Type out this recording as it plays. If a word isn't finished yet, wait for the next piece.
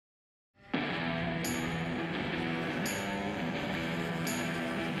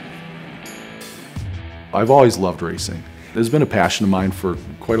I've always loved racing. It's been a passion of mine for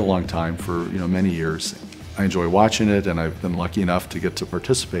quite a long time, for many years. I enjoy watching it, and I've been lucky enough to get to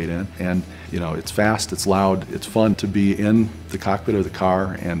participate in. And it's fast, it's loud, it's fun to be in the cockpit of the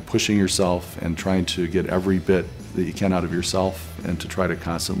car and pushing yourself and trying to get every bit that you can out of yourself and to try to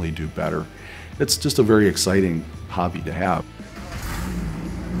constantly do better. It's just a very exciting hobby to have.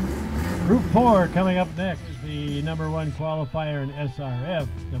 Group 4 coming up next is the #1 qualifier in SRF,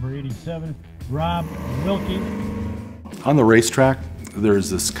 number 87, Rob Wilke. On the racetrack, there's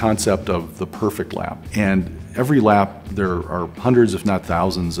this concept of the perfect lap. And every lap, there are hundreds, if not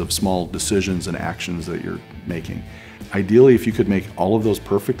thousands, of small decisions and actions that you're making. Ideally, if you could make all of those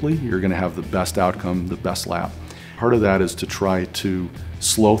perfectly, you're going to have the best outcome, the best lap. Part of that is to try to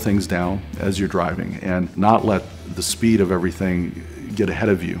slow things down as you're driving and not let the speed of everything get ahead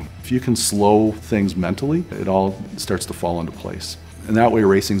of you. If you can slow things mentally, it all starts to fall into place. And that way,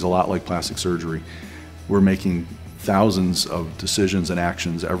 racing's a lot like plastic surgery. We're making thousands of decisions and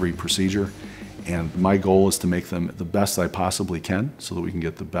actions every procedure, and my goal is to make them the best I possibly can so that we can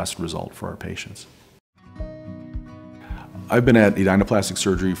get the best result for our patients. I've been at Edina Plastic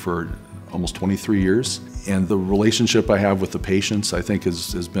Surgery for almost 23 years, and the relationship I have with the patients, I think,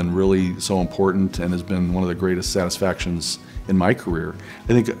 has been really so important and has been one of the greatest satisfactions in my career.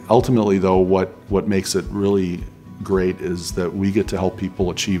 I think ultimately, though, what makes it really great is that we get to help people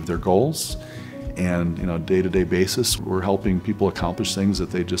achieve their goals. And day-to-day basis, we're helping people accomplish things that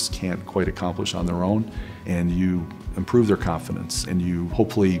they just can't quite accomplish on their own. And you improve their confidence, and you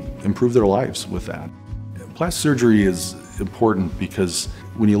hopefully improve their lives with that. Plastic surgery is important because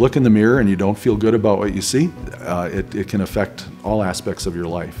when you look in the mirror and you don't feel good about what you see, it can affect all aspects of your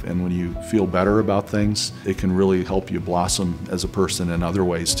life. And when you feel better about things, it can really help you blossom as a person in other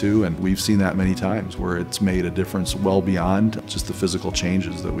ways too. And we've seen that many times where it's made a difference well beyond just the physical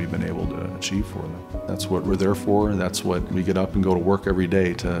changes that we've been able to achieve for them. That's what we're there for. That's what we get up and go to work every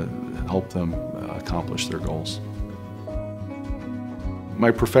day to help them accomplish their goals. My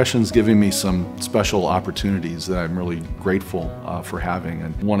profession's giving me some special opportunities that I'm really grateful for having.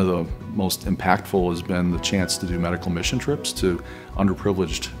 And one of the most impactful has been the chance to do medical mission trips to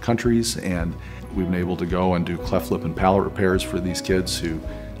underprivileged countries. And we've been able to go and do cleft lip and palate repairs for these kids who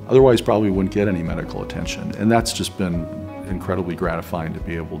otherwise probably wouldn't get any medical attention. And that's just been incredibly gratifying to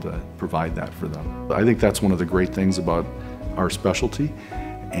be able to provide that for them. I think that's one of the great things about our specialty.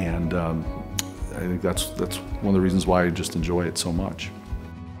 And I think that's one of the reasons why I just enjoy it so much.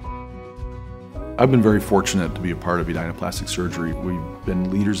 I've been very fortunate to be a part of Edina Plastic Surgery. We've been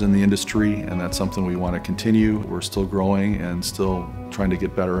leaders in the industry, and that's something we want to continue. We're still growing and still trying to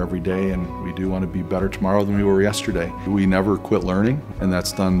get better every day, and we do want to be better tomorrow than we were yesterday. We never quit learning, and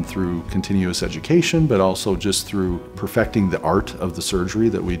that's done through continuous education, but also just through perfecting the art of the surgery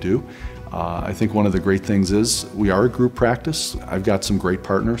that we do. I think one of the great things is we are a group practice. I've got some great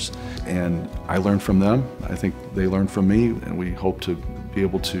partners, and I learn from them. I think they learn from me, and we hope to be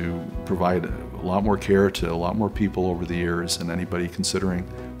able to provide a lot more care to a lot more people over the years, and anybody considering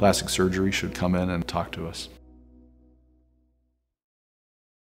plastic surgery should come in and talk to us.